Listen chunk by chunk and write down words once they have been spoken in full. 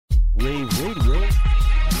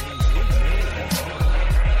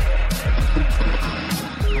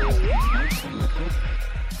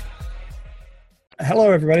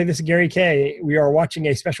Hello, everybody. This is Gary Kay. We are watching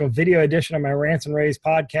a special video edition of my Rants and rAVes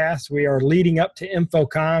podcast. We are leading up to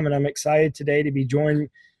InfoComm, and I'm excited today to be joined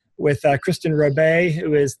with Kristen rAVes,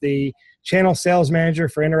 who is the Channel Sales Manager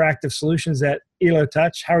for Interactive Solutions at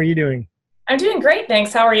EloTouch. How are you doing? I'm doing great,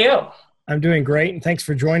 thanks. How are you? I'm doing great, and thanks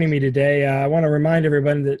for joining me today. I want to remind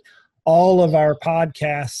everybody that all of our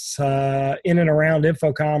podcasts in and around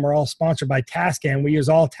InfoComm are all sponsored by Tascam. We use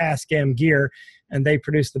all Tascam gear, and they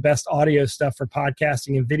produce the best audio stuff for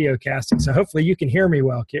podcasting and videocasting. So hopefully you can hear me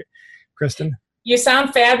well, Kristen. You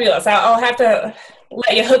sound fabulous. I'll have to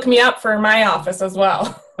let you hook me up for my office as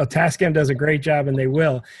well. Oh, Tascam does a great job, and they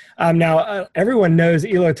will. Now, everyone knows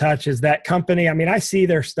EloTouch is that company. I mean, I see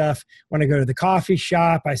their stuff when I go to the coffee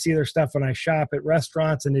shop. I see their stuff when I shop at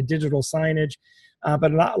restaurants and the digital signage.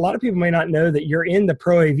 But a lot of people may not know that you're in the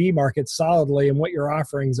Pro AV market solidly and what your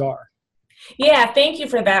offerings are. Yeah, thank you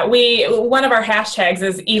for that. One of our hashtags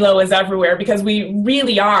is Elo is everywhere because we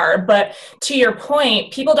really are. But to your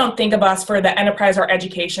point, people don't think of us for the enterprise or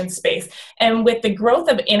education space. And with the growth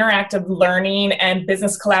of interactive learning and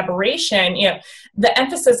business collaboration, the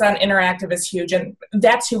emphasis on interactive is huge, and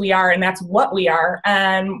that's who we are and that's what we are.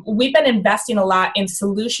 And we've been investing a lot in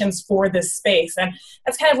solutions for this space. And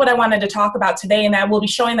that's kind of what I wanted to talk about today, and that we'll be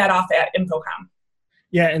showing that off at InfoComm.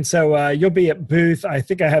 Yeah, and so you'll be at booth, I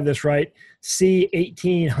think I have this right,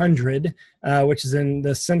 C1800, which is in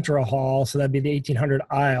the Central Hall, so that'd be the 1800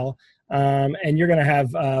 aisle. And you're going to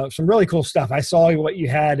have some really cool stuff. I saw what you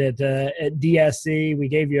had at DSE. We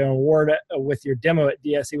gave you an award with your demo at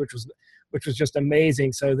DSE, which was just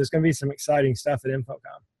amazing. So there's going to be some exciting stuff at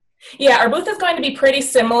InfoComm. Yeah, our booth is going to be pretty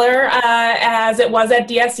similar as it was at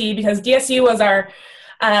DSE, because DSE was our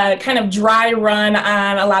kind of dry run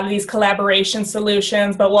on a lot of these collaboration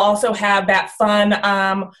solutions, but we'll also have that fun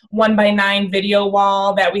 1x9 video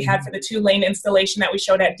wall that we had for the 2-lane installation that we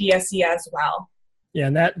showed at DSE as well. Yeah,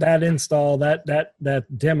 and that install, that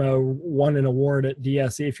demo won an award at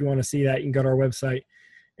DSE. If you want to see that, you can go to our website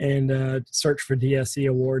and search for DSE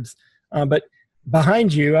awards. But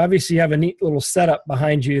behind you, obviously you have a neat little setup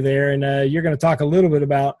behind you there, and you're going to talk a little bit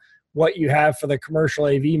about what you have for the commercial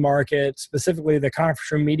AV market, specifically the conference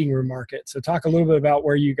room meeting room market. So talk a little bit about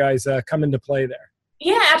where you guys come into play there.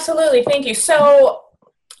 Yeah, absolutely. Thank you. So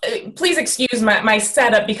please excuse my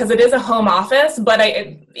setup because it is a home office, but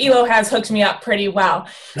Elo has hooked me up pretty well.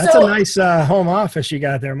 That's a nice home office you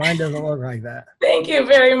got there. Mine doesn't look like that. Thank you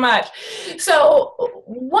very much. So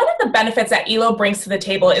one of the benefits that Elo brings to the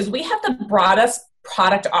table is we have the broadest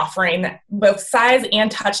product offering, both size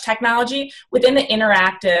and touch technology within the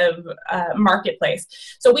interactive marketplace.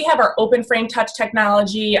 So we have our open frame touch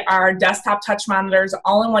technology, our desktop touch monitors,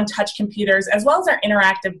 all-in-one touch computers, as well as our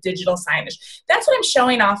interactive digital signage. That's what I'm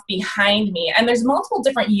showing off behind me. And there's multiple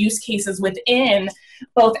different use cases within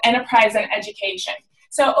both enterprise and education.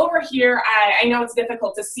 So over here, I know it's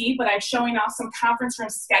difficult to see, but I'm showing off some conference room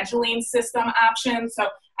scheduling system options. So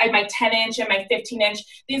I have my 10-inch and my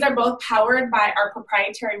 15-inch. These are both powered by our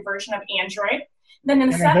proprietary version of Android. Then in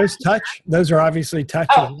the are those touch? Those are obviously touch.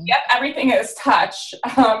 Oh, yep, everything is touch.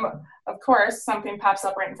 Of course, something pops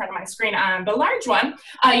up right in front of my screen on the large one.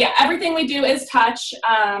 Yeah, everything we do is touch.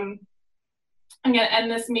 I'm going to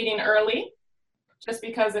end this meeting early just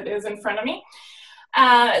because it is in front of me.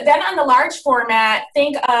 Then on the large format,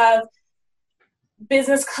 think of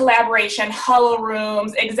business collaboration, huddle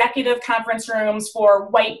rooms, executive conference rooms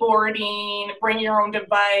for whiteboarding, bring your own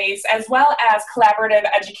device, as well as collaborative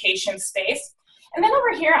education space. And then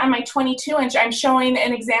over here on my 22-inch, I'm showing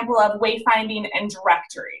an example of wayfinding and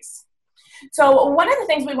directories. So one of the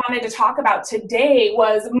things we wanted to talk about today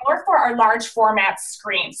was more for our large format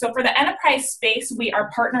screen. So for the enterprise space, we are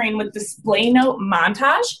partnering with DisplayNote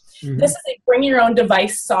Montage. Mm-hmm. This is a bring your own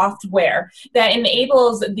device software that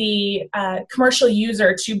enables the commercial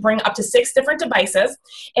user to bring up to 6 different devices.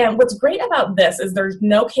 And what's great about this is there's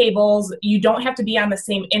no cables. You don't have to be on the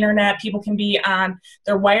same internet. People can be on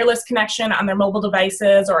their wireless connection on their mobile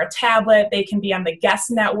devices or a tablet. They can be on the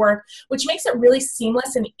guest network, which makes it really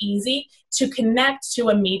seamless and easy to connect to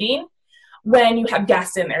a meeting when you have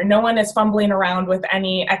guests in there. No one is fumbling around with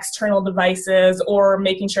any external devices or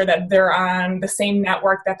making sure that they're on the same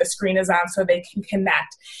network that the screen is on so they can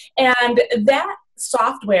connect. And that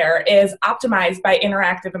software is optimized by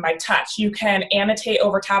interactive and by touch. You can annotate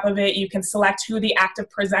over top of it. You can select who the active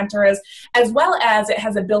presenter is, as well as it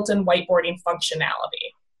has a built-in whiteboarding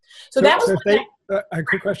functionality. So that was A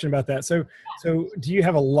quick question about that. So do you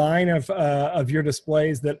have a line of your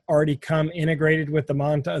displays that already come integrated with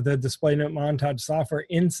the display note montage software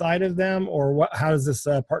inside of them, or what? How does this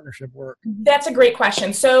partnership work? That's a great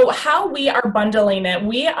question. So how we are bundling it,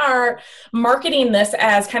 we are marketing this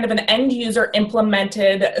as kind of an end user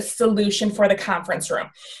implemented solution for the conference room.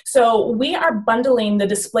 So we are bundling the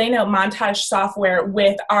display note montage software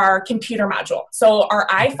with our computer module. So our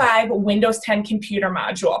i5 Windows 10 computer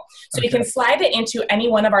module. So you can slide it into any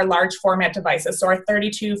one of our large format devices. So our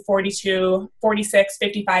 32, 42, 46,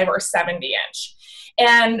 55, or 70 inch.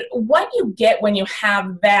 And what you get when you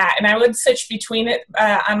have that, and I would switch between it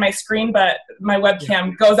on my screen, but my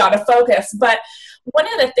webcam goes out of focus. But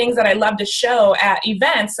one of the things that I love to show at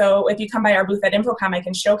events, so if you come by our booth at InfoComm, I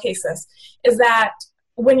can showcase this, is that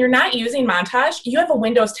when you're not using Montage, you have a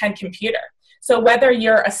Windows 10 computer. So whether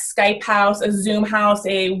you're a Skype house, a Zoom house,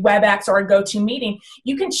 a WebEx, or a GoToMeeting,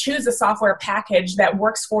 you can choose a software package that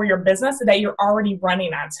works for your business that you're already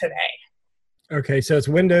running on today. Okay, so it's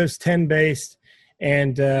Windows 10 based,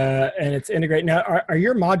 and it's integrated. Now, are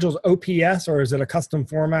your modules OPS, or is it a custom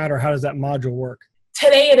format, or how does that module work?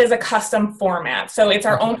 Today it is a custom format, so it's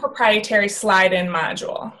our own proprietary slide-in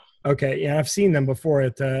module. Okay, yeah, I've seen them before.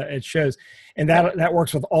 It shows, and that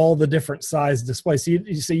works with all the different size displays.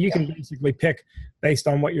 So you can basically pick based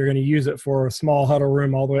on what you're going to use it for, a small huddle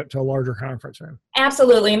room all the way up to a larger conference room.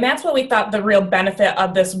 Absolutely, and that's what we thought the real benefit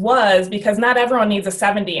of this was, because not everyone needs a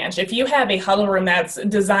 70 inch. If you have a huddle room that's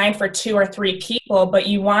designed for 2 or 3 people, but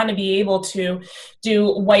you want to be able to do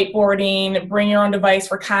whiteboarding, bring your own device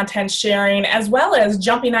for content sharing, as well as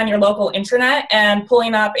jumping on your local intranet and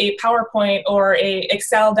pulling up a PowerPoint or a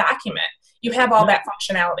Excel document, you have all that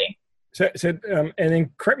functionality. So, and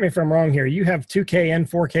then correct me if I'm wrong here, you have 2K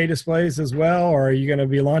and 4K displays as well, or are you going to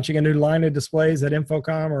be launching a new line of displays at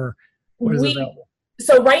InfoComm, or what is available?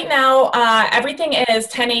 So right now, everything is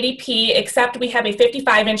 1080p, except we have a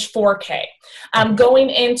 55-inch 4K. Going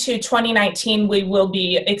into 2019, we will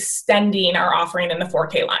be extending our offering in the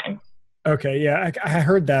 4K line. Okay, yeah, I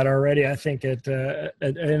heard that already, I think, in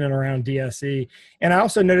and around DSE. And I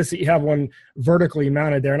also noticed that you have one vertically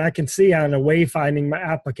mounted there, and I can see on a wayfinding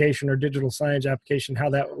application or digital signage application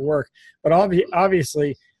how that would work. But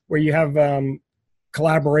obviously, where you have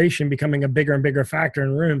collaboration becoming a bigger and bigger factor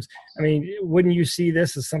in rooms, I mean, wouldn't you see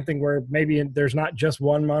this as something where maybe there's not just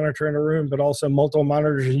one monitor in a room, but also multiple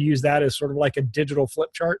monitors, and use that as sort of like a digital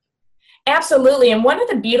flip chart? Absolutely. And one of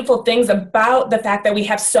the beautiful things about the fact that we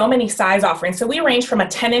have so many size offerings, so we range from a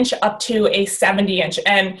 10 inch up to a 70 inch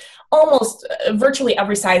and almost virtually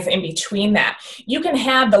every size in between that. You can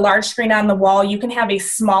have the large screen on the wall. You can have a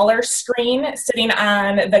smaller screen sitting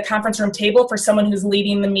on the conference room table for someone who's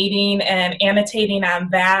leading the meeting and annotating on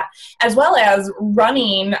that, as well as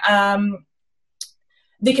running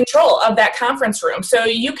the control of that conference room. So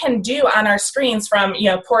you can do on our screens from,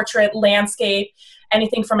 portrait, landscape,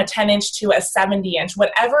 anything from a 10 inch to a 70 inch,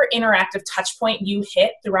 whatever interactive touch point you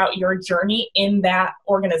hit throughout your journey in that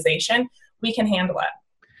organization, we can handle it.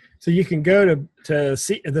 So you can go to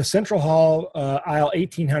see the Central Hall, aisle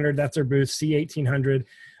 1800, that's our booth, C1800,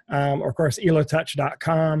 or of course,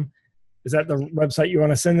 elotouch.com. Is that the website you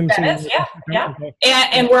want to send them to? Is, yeah. Okay.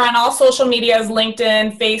 And we're on all social medias,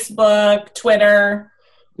 LinkedIn, Facebook, Twitter.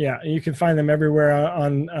 Yeah, you can find them everywhere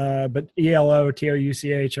but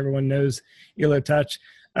ELOTOUCH, everyone knows EloTouch.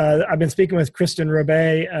 I've been speaking with Kristen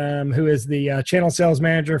rAVes, who is the channel sales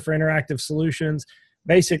manager for Interactive Solutions.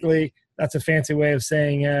 Basically, that's a fancy way of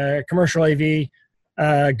saying commercial AV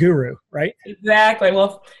guru, right? Exactly.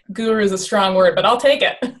 Well, guru is a strong word, but I'll take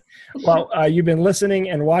it. Well, you've been listening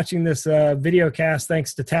and watching this videocast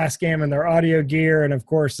thanks to Tascam and their audio gear, and of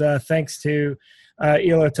course, thanks to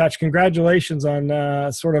EloTouch. Congratulations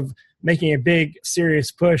on sort of making a big,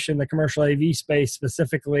 serious push in the commercial AV space,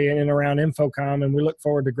 specifically in and around InfoComm, and we look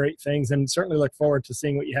forward to great things, and certainly look forward to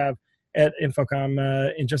seeing what you have at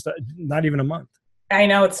InfoComm in just not even a month. I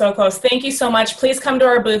know, it's so close. Thank you so much. Please come to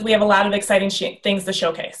our booth. We have a lot of exciting things to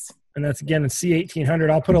showcase. And that's, again, in C1800.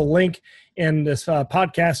 I'll put a link in this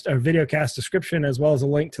podcast or videocast description, as well as a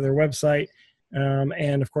link to their website.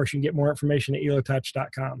 And, of course, you can get more information at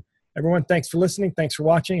elotouch.com. Everyone, thanks for listening. Thanks for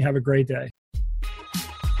watching. Have a great day.